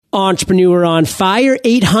Entrepreneur on Fire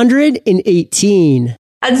 818.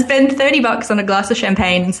 I'd spend $30 on a glass of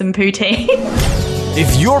champagne and some poutine.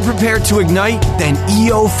 If you're prepared to ignite, then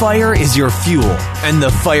EO Fire is your fuel, and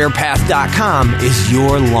thefirepath.com is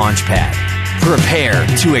your launch pad. Prepare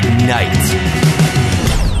to ignite.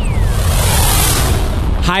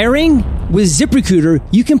 Hiring? With ZipRecruiter,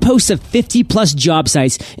 you can post to 50-plus job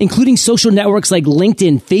sites, including social networks like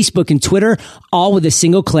LinkedIn, Facebook, and Twitter, all with a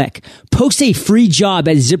single click. Post a free job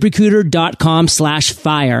at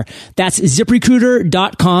ZipRecruiter.com/fire. That's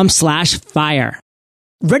ZipRecruiter.com/fire.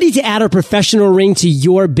 Ready to add a professional ring to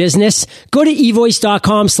your business? Go to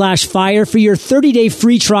evoice.com/fire for your 30-day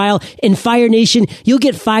free trial. In Fire Nation, you'll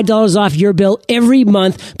get $5 off your bill every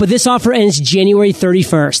month, but this offer ends January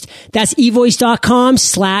 31st. That's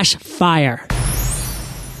evoice.com/fire.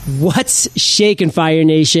 What's shaking, Fire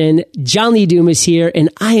Nation? John Lee Dumas here, and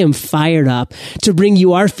I am fired up to bring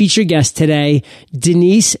you our featured guest today,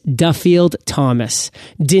 Denise Duffield Thomas.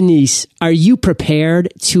 Denise, are you prepared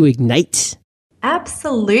to ignite?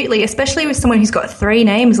 Absolutely, especially with someone who's got 3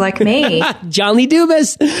 names like me. John Lee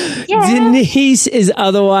Dumas. Yeah. Denise is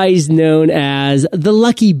otherwise known as the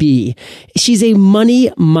Lucky Bee. She's a money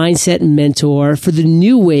mindset mentor for the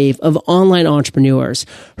new wave of online entrepreneurs.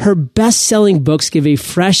 Her best-selling books give a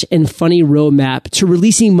fresh and funny roadmap to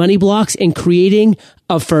releasing money blocks and creating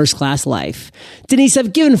a first-class life. Denise,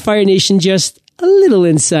 I've given Fire Nation just a little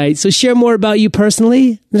insight, so share more about you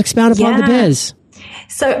personally and expound upon the biz.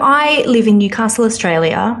 So I live in Newcastle,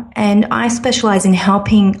 Australia, and I specialize in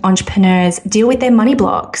helping entrepreneurs deal with their money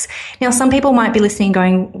blocks. Now, some people might be listening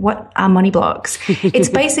going, what are money blocks? It's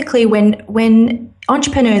basically when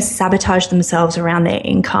entrepreneurs sabotage themselves around their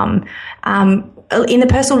income. In the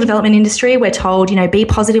personal development industry, we're told, be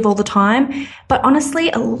positive all the time. But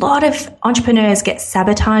honestly, a lot of entrepreneurs get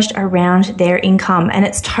sabotaged around their income, and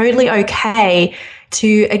it's totally okay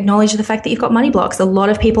to acknowledge the fact that you've got money blocks. A lot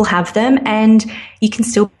of people have them, and you can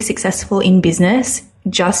still be successful in business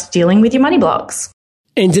just dealing with your money blocks.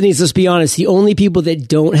 And Denise, let's be honest, the only people that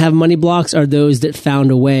don't have money blocks are those that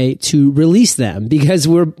found a way to release them, because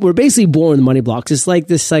we're basically born with money blocks. It's like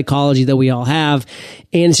this psychology that we all have,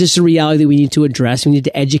 and it's just a reality that we need to address. We need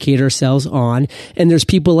to educate ourselves on. And there's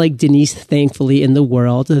people like Denise, thankfully, in the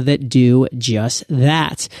world that do just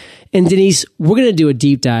that. And Denise, we're going to do a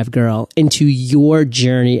deep dive, girl, into your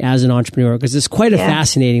journey as an entrepreneur, because it's quite a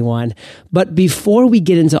fascinating one. But before we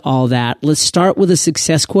get into all that, let's start with a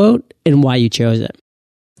success quote and why you chose it.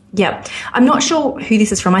 Yeah. I'm not sure who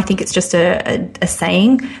this is from. I think it's just a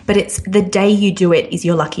saying, but it's the day you do it is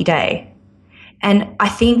your lucky day. And I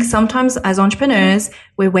think sometimes as entrepreneurs,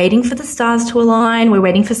 we're waiting for the stars to align. We're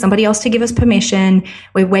waiting for somebody else to give us permission.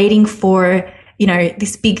 We're waiting for,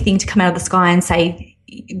 this big thing to come out of the sky and say,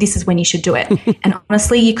 this is when you should do it. And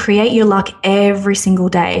honestly, you create your luck every single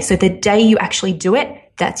day. So the day you actually do it,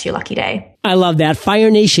 that's your lucky day. I love that.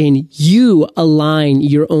 Fire Nation, you align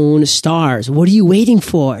your own stars. What are you waiting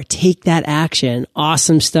for? Take that action.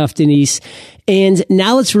 Awesome stuff, Denise. And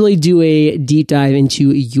now let's really do a deep dive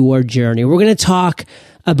into your journey. We're going to talk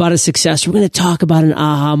about a success. We're going to talk about an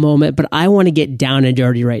aha moment, but I want to get down and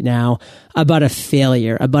dirty right now about a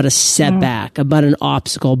failure, about a setback, about an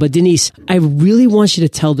obstacle. But Denise, I really want you to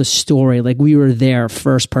tell the story like we were there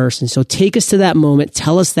first person. So take us to that moment.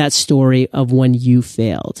 Tell us that story of when you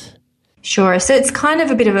failed. Sure. So it's kind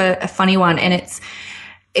of a bit of a funny one, and it's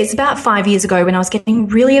about 5 years ago when I was getting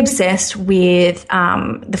really obsessed with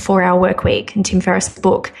the 4-Hour Work Week and Tim Ferriss'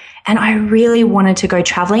 book, and I really wanted to go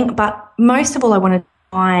traveling, but most of all I wanted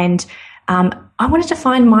to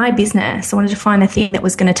find my business. I wanted to find the thing that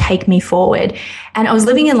was going to take me forward. And I was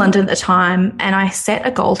living in London at the time, and I set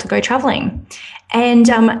a goal to go traveling. And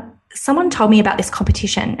someone told me about this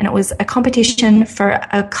competition, and it was a competition for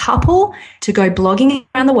a couple to go blogging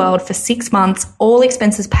around the world for 6 months, all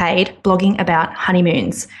expenses paid, blogging about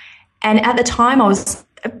honeymoons. And at the time I was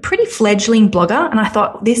a pretty fledgling blogger, and I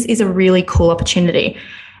thought this is a really cool opportunity.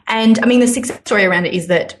 And I mean, the success story around it is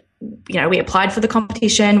that, we applied for the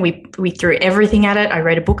competition, we threw everything at it. I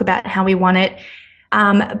wrote a book about how we won it.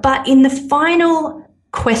 But in the final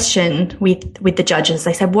question with the judges,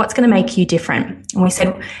 they said, what's going to make you different? And we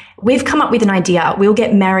said, we've come up with an idea. We'll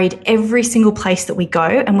get married every single place that we go,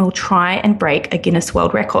 and we'll try and break a Guinness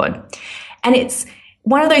World Record. And it's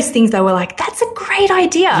one of those things they were like, that's a great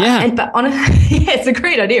idea. Yeah. But honestly, it's a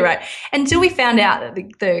great idea, right? Until we found out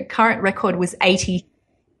that the current record was 80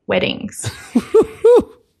 weddings.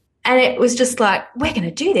 And it was just like, we're going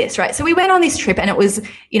to do this, right? So we went on this trip, and it was,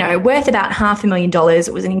 worth about $500,000.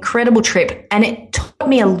 It was an incredible trip, and it taught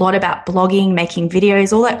me a lot about blogging, making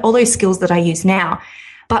videos, all those skills that I use now.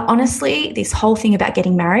 But honestly, this whole thing about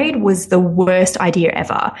getting married was the worst idea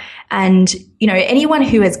ever. And, you know, anyone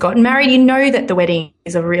who has gotten married, you know that the wedding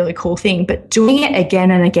is a really cool thing, but doing it again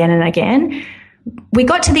and again and again, we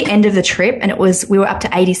got to the end of the trip and we were up to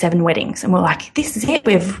 87 weddings, and we're like, this is it.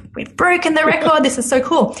 We've broken the record. This is so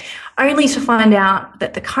cool. Only to find out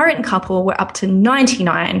that the current couple were up to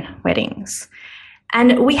 99 weddings.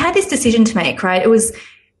 And we had this decision to make, right? It was,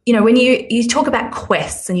 you know, when you talk about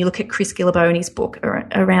quests and you look at Chris Gillibo in his book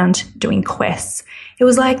around doing quests, it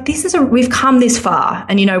was like, we've come this far.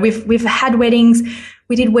 And, you know, we've had weddings.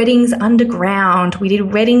 We did weddings underground. We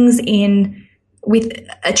did weddings with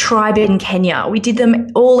a tribe in Kenya. We did them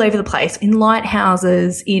all over the place, in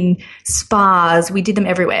lighthouses, in spas. We did them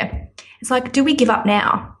everywhere. It's like, do we give up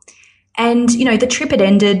now? And, you know, the trip had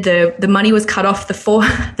ended. The money was cut off. The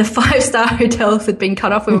 5-star hotels had been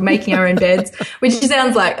cut off. We were making our own beds, which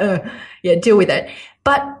sounds like, yeah, deal with it.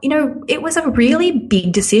 But, you know, it was a really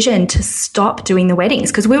big decision to stop doing the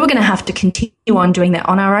weddings, because we were going to have to continue on doing that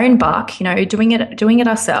on our own buck, you know, doing it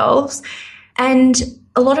ourselves. And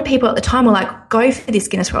a lot of people at the time were like, go for this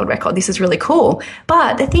Guinness World Record. This is really cool.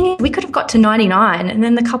 But the thing is, we could have got to 99 and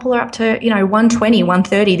then the couple are up to, you know, 120,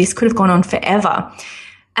 130. This could have gone on forever.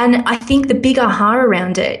 And I think the big aha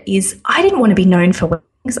around it is I didn't want to be known for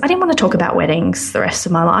weddings. I didn't want to talk about weddings the rest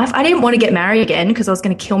of my life. I didn't want to get married again because I was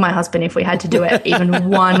going to kill my husband if we had to do it even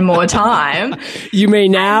one more time. You may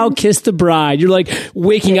now kiss the bride. You're like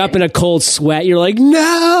waking up in a cold sweat. You're like,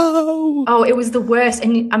 no. Oh, it was the worst.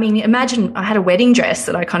 And I mean, imagine I had a wedding dress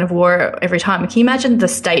that I kind of wore every time. Can you imagine the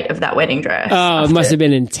state of that wedding dress? Oh, it must have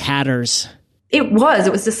been in tatters. It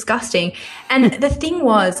was disgusting. And the thing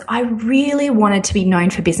was, I really wanted to be known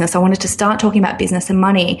for business. I wanted to start talking about business and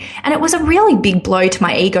money. And it was a really big blow to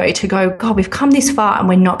my ego to go, God, we've come this far and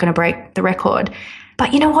we're not going to break the record.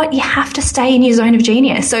 But you know what? You have to stay in your zone of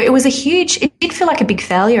genius. So it did feel like a big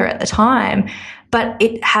failure at the time, but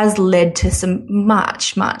it has led to some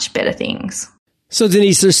much, much better things. So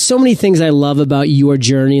Denise, there's so many things I love about your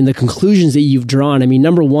journey and the conclusions that you've drawn. I mean,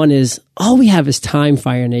 number one is all we have is time,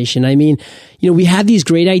 Fire Nation. I mean, you know, we have these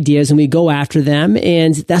great ideas and we go after them,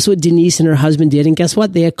 and that's what Denise and her husband did. And guess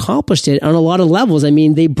what? They accomplished it on a lot of levels. I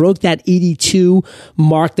mean, they broke that 82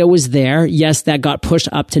 mark that was there. Yes, that got pushed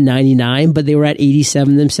up to 99, but they were at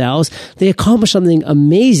 87 themselves. They accomplished something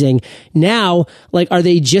amazing. Now, like, are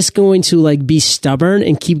they just going to like be stubborn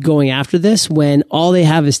and keep going after this when all they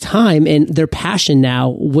have is time, and their passion now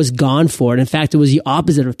was gone for it? In fact, it was the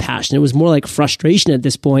opposite of passion. It was more like frustration at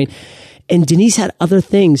this point. And Denise had other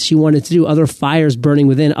things she wanted to do, other fires burning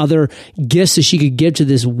within, other gifts that she could give to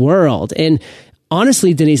this world. And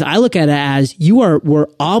honestly, Denise, I look at it as were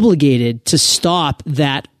obligated to stop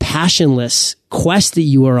that passionless quest that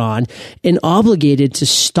you are on and obligated to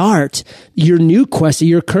start your new quest that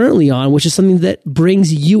you're currently on, which is something that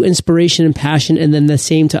brings you inspiration and passion, and then the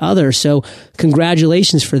same to others. So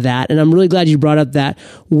congratulations for that. And I'm really glad you brought up that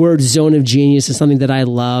word zone of genius. It's something that I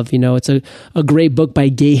love. You know, it's a great book by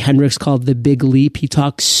Gay Hendricks called The Big Leap. He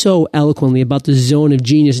talks so eloquently about the zone of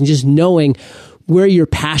genius and just knowing where your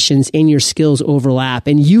passions and your skills overlap.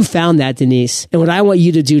 And you found that, Denise. And what I want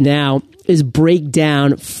you to do now is break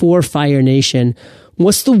down for Fire Nation,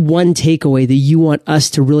 what's the one takeaway that you want us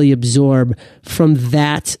to really absorb from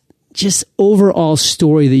that just overall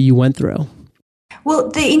story that you went through? Well,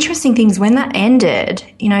 the interesting thing is when that ended,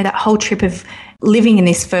 you know, that whole trip of living in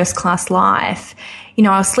this first class life, you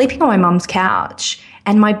know, I was sleeping on my mum's couch,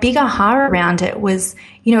 and my big aha around it was,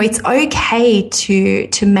 you know, it's okay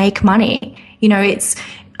to make money. You know, it's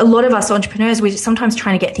a lot of us entrepreneurs, we're sometimes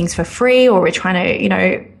trying to get things for free, or we're trying to, you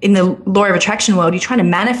know, in the law of attraction world, you're trying to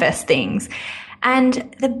manifest things. And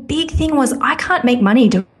the big thing was, I can't make money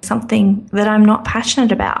doing something that I'm not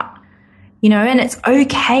passionate about, you know, and it's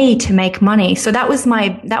okay to make money. So that was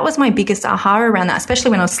my biggest aha around that, especially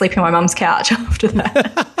when I was sleeping on my mum's couch after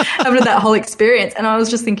that whole experience. And I was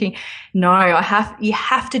just thinking, no, you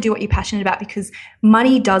have to do what you're passionate about, because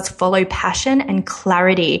money does follow passion and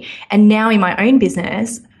clarity. And now in my own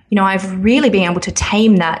business, you know, I've really been able to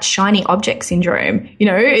tame that shiny object syndrome. You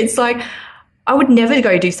know, it's like, I would never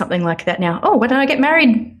go do something like that now. Oh, why don't I get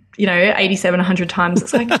married, you know, 87, 100 times?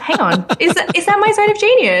 It's like, hang on, is that my zone of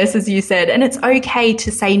genius, as you said? And it's okay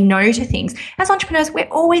to say no to things. As entrepreneurs, we're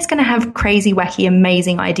always going to have crazy, wacky,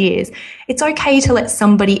 amazing ideas. It's okay to let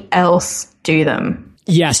somebody else do them.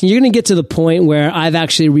 Yes, and you're going to get to the point where I've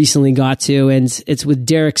actually recently got to, and it's with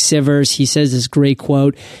Derek Sivers. He says this great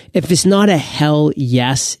quote, if it's not a hell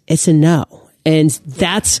yes, it's a no. And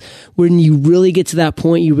that's when you really get to that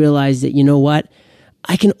point, you realize that, you know what,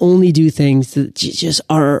 I can only do things that just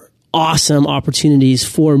are awesome opportunities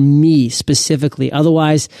for me specifically.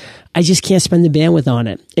 Otherwise, I just can't spend the bandwidth on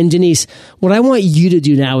it. And Denise, what I want you to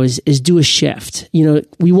do now is do a shift. You know,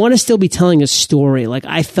 we want to still be telling a story. Like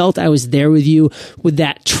I felt I was there with you with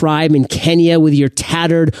that tribe in Kenya with your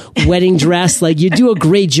tattered wedding dress. Like you do a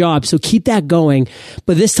great job. So keep that going.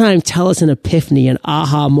 But this time tell us an epiphany, an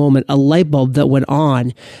aha moment, a light bulb that went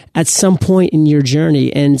on at some point in your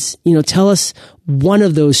journey. And, you know, tell us one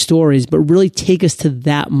of those stories, but really take us to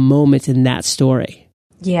that moment in that story.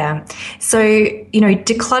 Yeah. So, you know,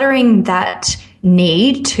 decluttering that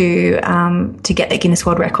need to get the Guinness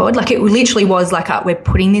World Record, like it literally was like, we're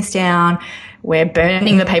putting this down, we're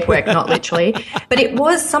burning the paperwork, not literally, but it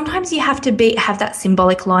was, sometimes you have to have that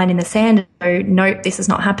symbolic line in the sand. No, this is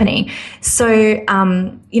not happening. So,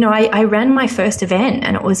 you know, I ran my first event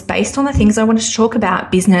and it was based on the things I wanted to talk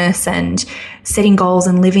about, business and setting goals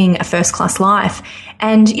and living a first class life.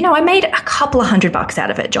 And, you know, I made a couple of $100 out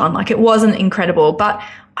of it, John. Like it wasn't incredible, but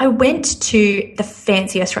I went to the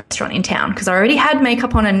fanciest restaurant in town because I already had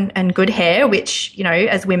makeup on and good hair, which, you know,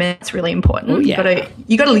 as women, it's really important. Oh, yeah.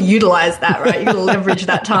 You got to utilize that, right? You got to leverage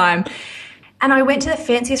that time. And I went to the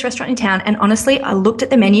fanciest restaurant in town. And honestly, I looked at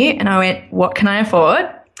the menu and I went, what can I afford?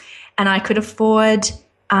 And I could afford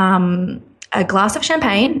a glass of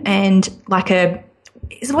champagne and like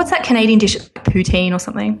what's that Canadian dish? Poutine or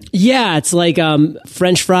something? Yeah, it's like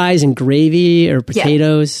French fries and gravy or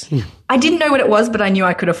potatoes. Yeah. I didn't know what it was, but I knew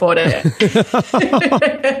I could afford it.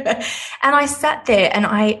 And I sat there and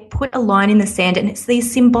I put a line in the sand, and it's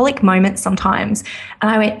these symbolic moments sometimes.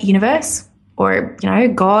 And I went, universe, or, you know,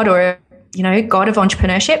 God, or, you know, God of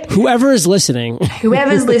entrepreneurship. Whoever's listening,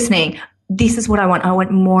 this is what I want. I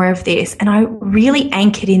want more of this. And I really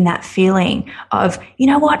anchored in that feeling of, you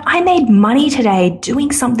know what? I made money today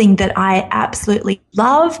doing something that I absolutely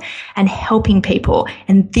love and helping people.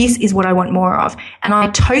 And this is what I want more of. And I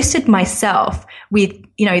toasted myself with,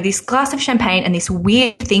 you know, this glass of champagne and this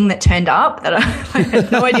weird thing that turned up that I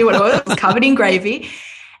had no idea what it was. It was covered in gravy.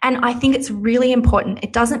 And I think it's really important.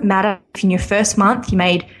 It doesn't matter if in your first month you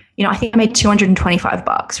made, you know, I think I made $225,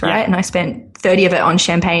 right? Yeah. And I spent 30 of it on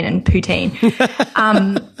champagne and poutine.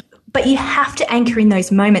 But you have to anchor in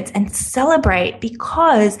those moments and celebrate,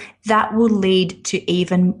 because that will lead to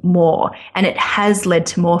even more. And it has led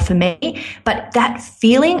to more for me. But that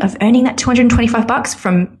feeling of earning that $225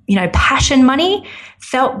 from, you know, passion money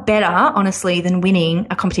felt better, honestly, than winning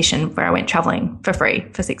a competition where I went traveling for free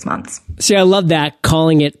for 6 months. See, I love that,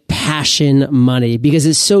 calling it passion money, because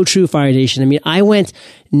it's so true, Fire Nation. I mean, I went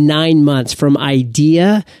 9 months from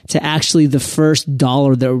idea to actually the first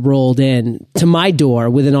dollar that rolled in to my door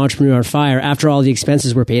with an Entrepreneur on Fire after all the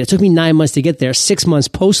expenses were paid. It took me 9 months to get there, 6 months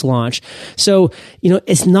post-launch. So, you know,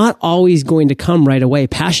 it's not always going to come right away.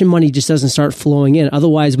 Passion money just doesn't start flowing in.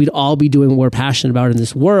 Otherwise, we'd all be doing what we're passionate about in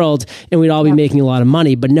this world, and we'd all be making a lot of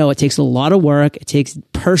money. But no, it takes a lot of work. It takes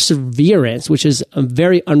perseverance, which is a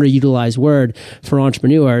very underutilized word for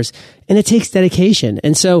entrepreneurs, and it takes dedication.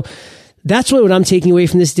 And so that's what I'm taking away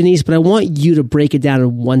from this, Denise, but I want you to break it down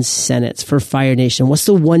in one sentence for Fire Nation. What's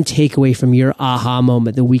the one takeaway from your aha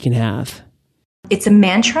moment that we can have? It's a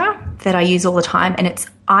mantra that I use all the time, and it's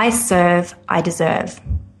I serve, I deserve.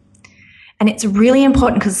 And it's really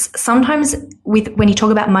important because sometimes when you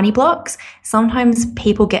talk about money blocks, sometimes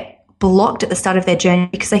people get blocked at the start of their journey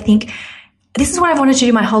because they think, this is what I've wanted to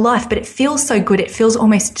do my whole life, but it feels so good. It feels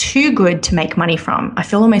almost too good to make money from. I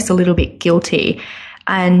feel almost a little bit guilty.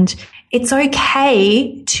 And it's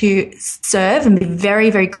okay to serve and be very,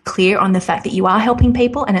 very clear on the fact that you are helping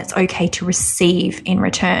people, and it's okay to receive in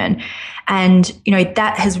return. And, you know,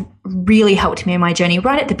 that has really helped me in my journey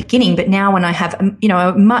right at the beginning. But now when I have, you know,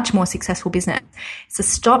 a much more successful business, so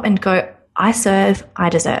stop and go, I serve, I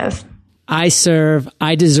deserve. I serve,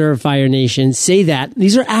 I deserve, Fire Nation. Say that.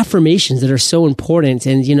 These are affirmations that are so important.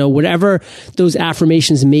 And, you know, whatever those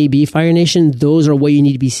affirmations may be, Fire Nation, those are what you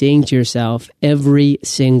need to be saying to yourself every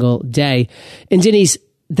single day. And Denise,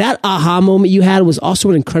 that aha moment you had was also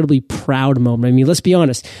an incredibly proud moment. I mean, let's be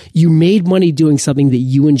honest. You made money doing something that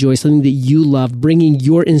you enjoy, something that you love, bringing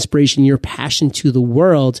your inspiration, your passion to the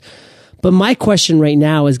world. But my question right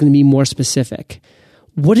now is going to be more specific.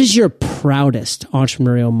 What is your proudest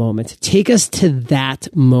entrepreneurial moment? Take us to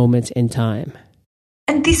that moment in time.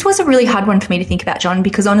 And this was a really hard one for me to think about, John,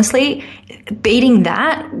 because honestly, beating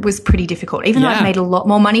that was pretty difficult. Even though I've made a lot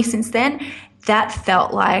more money since then, that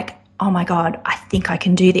felt like, oh my God, I think I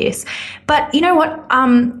can do this. But you know what?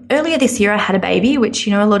 Earlier this year, I had a baby, which,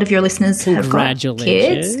 you know, a lot of your listeners have got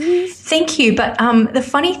kids. Thank you. But the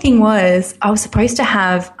funny thing was I was supposed to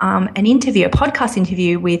have an interview, a podcast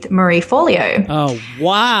interview with Marie Forleo. Oh,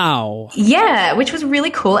 wow. Yeah, which was really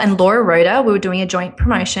cool. And Laura Rhoda, we were doing a joint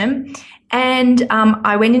promotion. And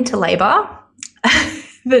I went into labor.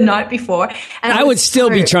 the night before. And I would still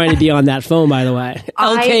be trying to be on that phone, by the way.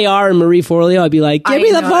 LKR and Marie Forleo, I'd be like, give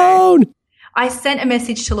me the phone. I sent a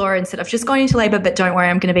message to Laura and said, I've just gone into labor, but don't worry,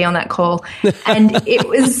 I'm going to be on that call. And it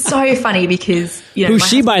was so funny because, who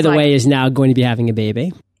she, by the way, is now going to be having a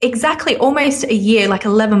baby. Exactly. Almost a year, like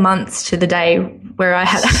 11 months to the day where I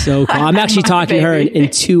had. So cool. I'm actually talking to her in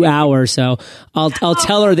 2 hours. So I'll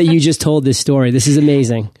tell her that you just told this story. This is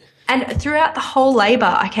amazing. And throughout the whole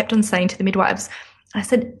labor, I kept on saying to the midwives, I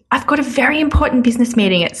said, I've got a very important business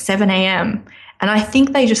meeting at 7 a.m. And I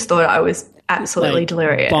think they just thought I was absolutely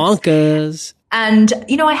delirious. Bonkers. And,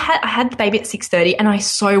 I had the baby at 6:30 and I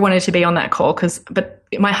so wanted to be on that call but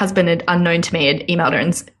my husband had, unknown to me, had emailed her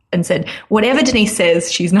and said, whatever Denise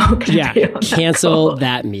says, she's not going to be on that cancel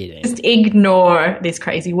that meeting. Just ignore this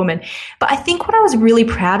crazy woman. But I think what I was really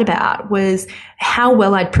proud about was how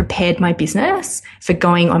well I'd prepared my business for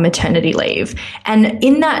going on maternity leave. And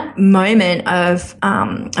in that moment of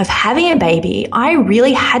having a baby, I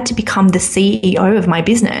really had to become the CEO of my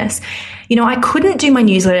business. I couldn't do my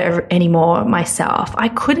newsletter anymore myself. I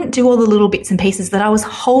couldn't do all the little bits and pieces that I was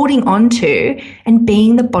holding on to and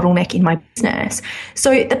being the bottleneck in my business.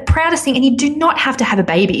 So the proudest thing, and you do not have to have a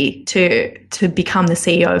baby to become the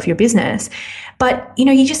CEO of your business. But,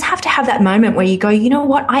 you just have to have that moment where you go, you know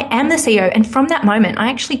what, I am the CEO. And from that moment, I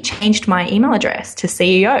actually changed my email address to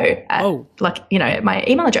CEO, my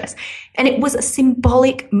email address. And it was a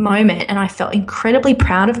symbolic moment. And I felt incredibly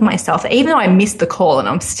proud of myself, even though I missed the call and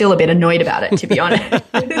I'm still a bit annoyed about it, to be honest.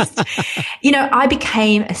 I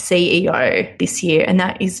became a CEO this year, and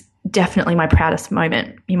that is definitely my proudest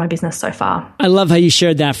moment in my business so far. I love how you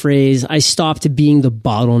shared that phrase. I stopped being the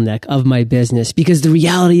bottleneck of my business, because the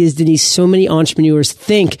reality is, Denise, so many entrepreneurs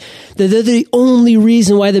think that they're the only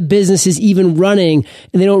reason why the business is even running,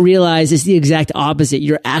 and they don't realize it's the exact opposite.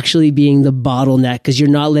 You're actually being the bottleneck because you're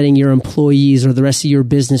not letting your employees or the rest of your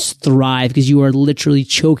business thrive, because you are literally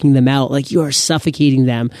choking them out. Like, you are suffocating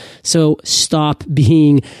them. So stop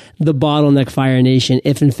being the bottleneck, Fire Nation,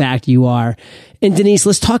 if in fact you are. And Denise,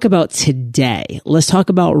 let's talk about today. Let's talk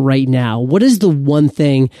about right now. What is the one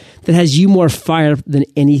thing that has you more fired up than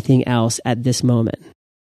anything else at this moment?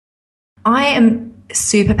 I am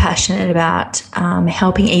super passionate about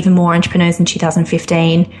helping even more entrepreneurs in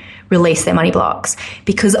 2015 release their money blocks,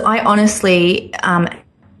 because I honestly,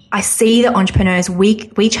 I see that entrepreneurs,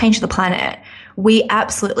 we change the planet. We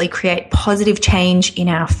absolutely create positive change in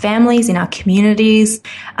our families, in our communities.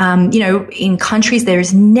 In countries, there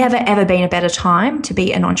has never, ever been a better time to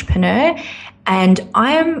be an entrepreneur. And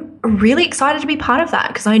I am really excited to be part of that,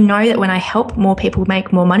 because I know that when I help more people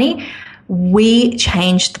make more money, we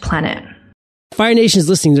change the planet. Fire Nation's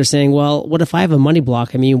listening. They're saying, well, what if I have a money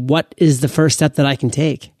block? I mean, what is the first step that I can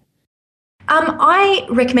take? I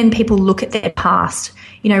recommend people look at their past.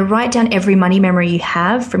 Write down every money memory you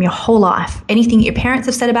have from your whole life, anything your parents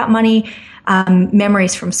have said about money,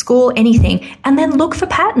 memories from school, anything, and then look for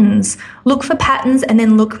patterns. Look for patterns, and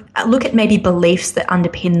then look at maybe beliefs that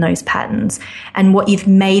underpin those patterns and what you've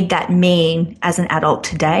made that mean as an adult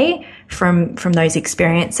today from those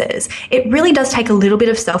experiences. It really does take a little bit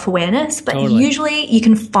of self-awareness, but usually you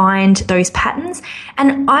can find those patterns.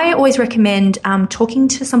 And I always recommend talking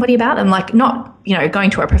to somebody about them, like not,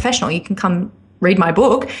 going to a professional. You can come read my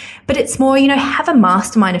book, but it's more, have a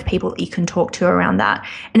mastermind of people that you can talk to around that.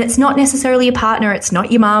 And it's not necessarily a partner. It's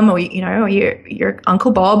not your mum or, or your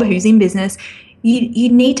Uncle Bob who's in business. You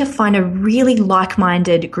need to find a really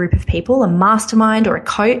like-minded group of people, a mastermind or a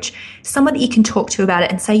coach, someone that you can talk to about it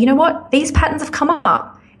and say, you know what, these patterns have come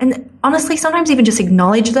up. And honestly, sometimes even just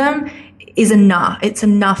acknowledge them is enough. It's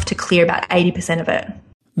enough to clear about 80% of it.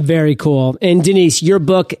 Very cool. And Denise, your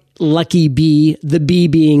book, Lucky Bee, the B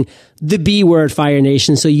being the B word, Fire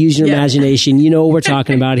Nation. So use your imagination. You know what we're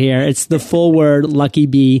talking about here. It's the full word, Lucky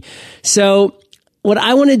Bee. So what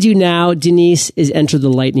I want to do now, Denise, is enter the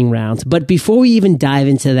lightning round. But before we even dive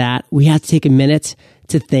into that, we have to take a minute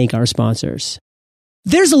to thank our sponsors.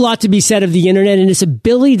 There's a lot to be said of the internet and its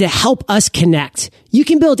ability to help us connect. You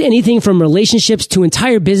can build anything from relationships to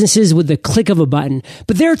entire businesses with the click of a button.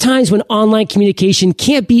 But there are times when online communication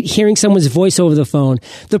can't beat hearing someone's voice over the phone.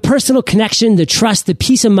 The personal connection, the trust, the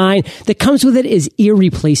peace of mind that comes with it is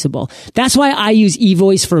irreplaceable. That's why I use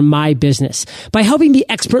eVoice for my business. By helping me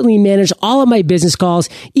expertly manage all of my business calls,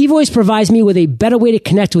 eVoice provides me with a better way to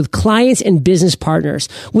connect with clients and business partners.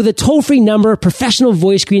 With a toll-free number, professional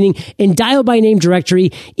voice screening, and dial-by-name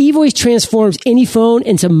directory, eVoice transforms any phone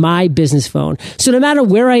into my business phone. So no matter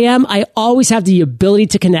where I am, I always have the ability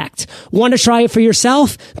to connect. Want to try it for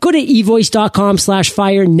yourself? Go to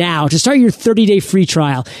evoice.com/fire now to start your 30-day free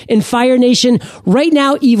trial. In Fire Nation, right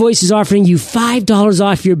now, eVoice is offering you $5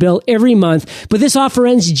 off your bill every month, but this offer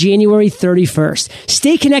ends January 31st.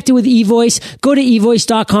 Stay connected with eVoice. Go to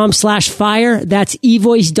evoice.com/fire. That's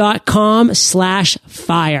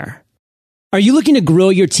evoice.com/fire. Are you looking to grow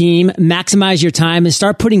your team, maximize your time, and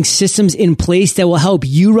start putting systems in place that will help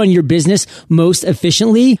you run your business most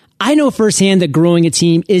efficiently? I know firsthand that growing a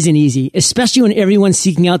team isn't easy, especially when everyone's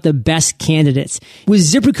seeking out the best candidates. With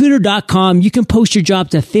ZipRecruiter.com, you can post your job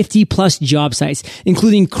to 50 plus job sites,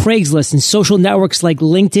 including Craigslist and social networks like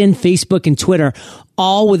LinkedIn, Facebook, and Twitter,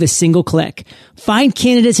 all with a single click. Find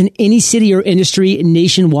candidates in any city or industry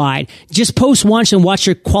nationwide. Just post once and watch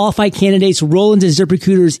your qualified candidates roll into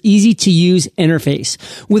ZipRecruiter's easy-to-use interface.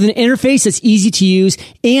 With an interface that's easy to use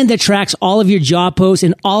and that tracks all of your job posts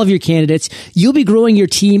and all of your candidates, you'll be growing your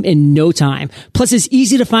team in no time. Plus, it's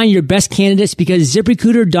easy to find your best candidates because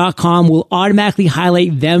ZipRecruiter.com will automatically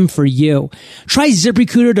highlight them for you. Try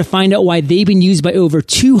ZipRecruiter to find out why they've been used by over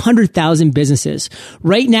 200,000 businesses.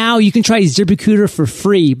 Right now, you can try ZipRecruiter for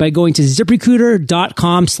free by going to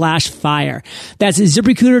ZipRecruiter.com/fire. That's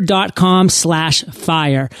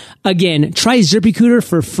ZipRecruiter.com/fire. Again, try ZipRecruiter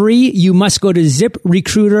for free. You must go to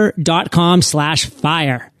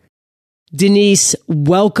ZipRecruiter.com/fire. Denise,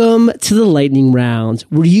 welcome to the lightning round,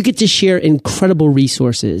 where you get to share incredible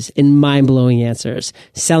resources and mind-blowing answers.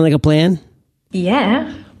 Sound like a plan? Yeah,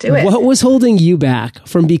 do it. What was holding you back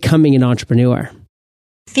from becoming an entrepreneur?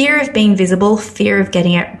 Fear of being visible, fear of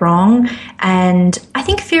getting it wrong, and I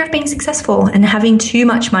think fear of being successful and having too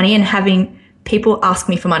much money and having people ask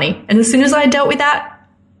me for money. And as soon as I dealt with that,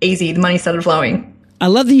 easy, the money started flowing. I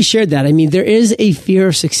love that you shared that. I mean, there is a fear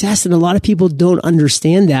of success, and a lot of people don't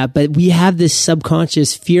understand that, but we have this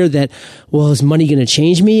subconscious fear that, well, is money going to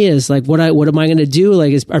change me? Is like, what am I going to do?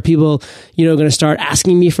 Like, are people, going to start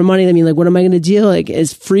asking me for money? I mean, like, what am I going to do? Like, it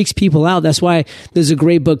freaks people out. That's why there's a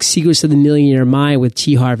great book, Secrets of the Millionaire Mind, with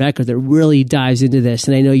T. Harv Eker, that really dives into this.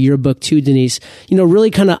 And I know your book too, Denise, really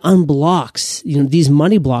kind of unblocks, these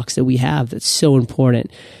money blocks that we have that's so important.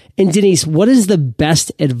 And Denise, what is the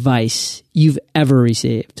best advice you've ever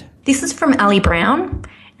received? This is from Ali Brown,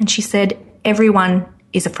 and she said, everyone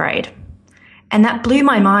is afraid. And that blew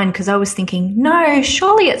my mind because I was thinking, no,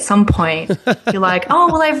 surely at some point you're like,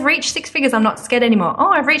 oh, well, I've reached 6 figures. I'm not scared anymore. Oh,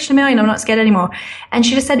 I've reached $1 million. I'm not scared anymore. And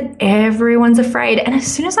she just said, everyone's afraid. And as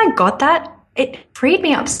soon as I got that, it freed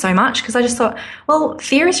me up so much because I just thought, well,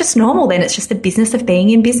 fear is just normal then. It's just the business of being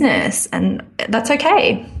in business, and that's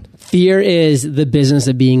okay. Fear is the business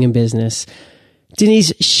of being in business.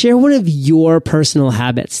 Denise, share one of your personal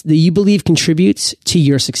habits that you believe contributes to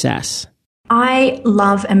your success. I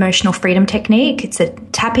love emotional freedom technique. It's a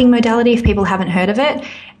tapping modality if people haven't heard of it.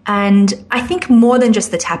 And I think more than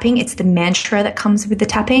just the tapping, it's the mantra that comes with the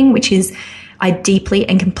tapping, which is I deeply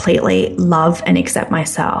and completely love and accept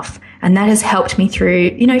myself. And that has helped me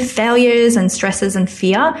through, failures and stresses and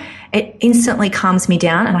fear. It instantly calms me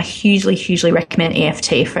down, and I hugely, hugely recommend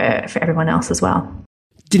EFT for everyone else as well.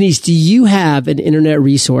 Denise, do you have an internet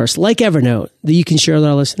resource like Evernote that you can share with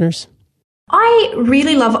our listeners? I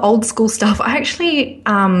really love old school stuff. I actually,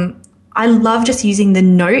 I love just using the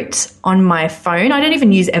note on my phone. I don't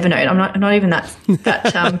even use Evernote. I'm not even that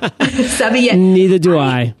savvy yet. Neither do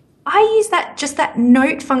I. I use that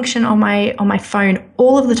note function on my phone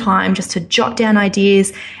all of the time just to jot down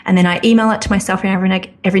ideas, and then I email it to myself every now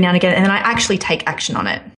and again, and then I actually take action on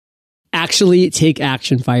it. Actually take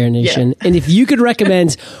action, Fire Nation. Yeah. And if you could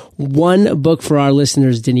recommend one book for our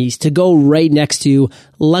listeners, Denise, to go right next to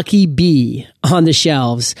Lucky Bee on the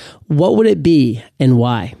shelves, what would it be and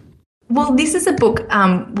why? Well, this is a book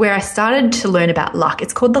where I started to learn about luck.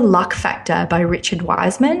 It's called The Luck Factor by Richard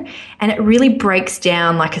Wiseman, and it really breaks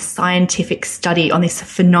down like a scientific study on this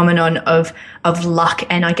phenomenon of luck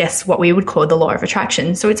and I guess what we would call the law of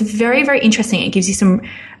attraction. So it's very, very interesting. It gives you some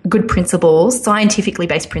good principles, scientifically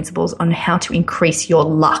based principles on how to increase your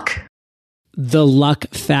luck. The Luck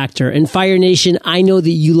Factor. And Fire Nation, I know that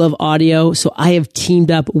you love audio, so I have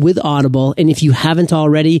teamed up with Audible. And if you haven't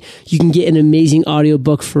already, you can get an amazing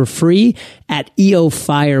audiobook for free at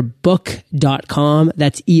eofirebook.com.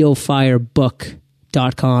 That's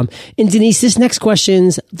eofirebook.com. And Denise, this next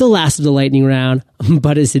question's the last of the lightning round,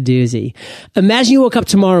 but it's a doozy. Imagine you woke up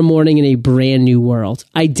tomorrow morning in a brand new world,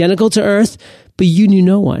 identical to Earth, but you knew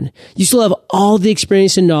no one. You still have all the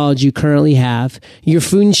experience and knowledge you currently have, your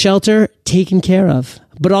food and shelter taken care of,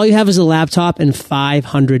 but all you have is a laptop and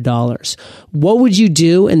 $500. What would you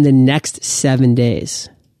do in the next 7 days?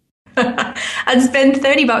 I'd spend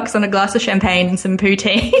 $30 on a glass of champagne and some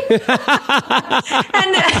poutine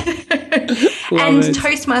and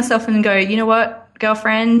toast myself and go, you know what,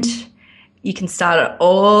 girlfriend, you can start it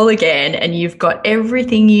all again and you've got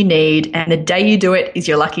everything you need. And the day you do it is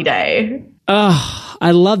your lucky day. Oh,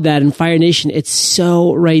 I love that. And Fire Nation, it's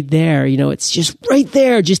so right there. It's just right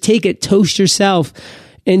there. Just take it, toast yourself.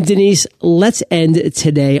 And Denise, let's end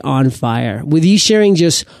today on fire with you sharing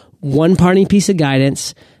just one parting piece of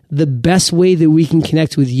guidance, the best way that we can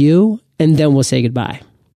connect with you, and then we'll say goodbye.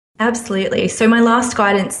 Absolutely. So my last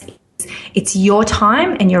guidance is it's your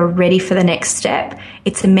time and you're ready for the next step.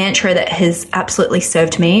 It's a mantra that has absolutely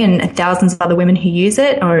served me and thousands of other women who use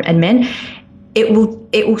it and men. It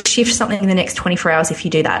will shift something in the next 24 hours if you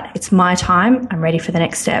do that. It's my time. I'm ready for the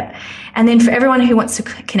next step. And then for everyone who wants to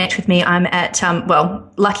connect with me, I'm at,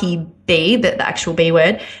 Lucky B, the actual B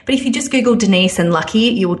word. But if you just Google Denise and Lucky,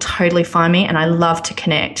 you will totally find me, and I love to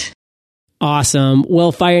connect. Awesome.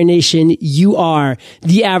 Well, Fire Nation, you are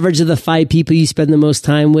the average of the 5 people you spend the most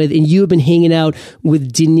time with, and you have been hanging out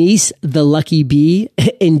with Denise, the Lucky Bee,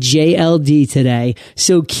 and JLD today.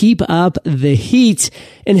 So keep up the heat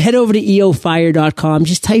and head over to eofire.com.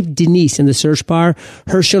 Just type Denise in the search bar.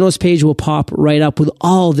 Her show notes page will pop right up with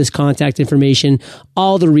all this contact information,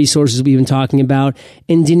 all the resources we've been talking about.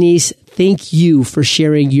 And Denise, thank you for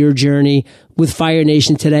sharing your journey with Fire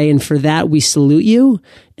Nation today. And for that, we salute you,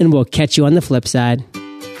 and we'll catch you on the flip side.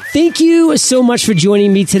 Thank you so much for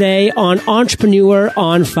joining me today on Entrepreneur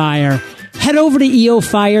on Fire. Head over to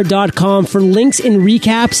eofire.com for links and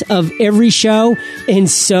recaps of every show and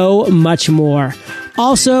so much more.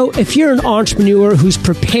 Also, if you're an entrepreneur who's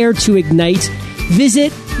prepared to ignite,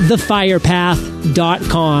 visit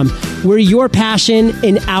thefirepath.com, where your passion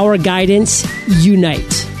and our guidance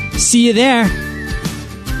unite. See you there.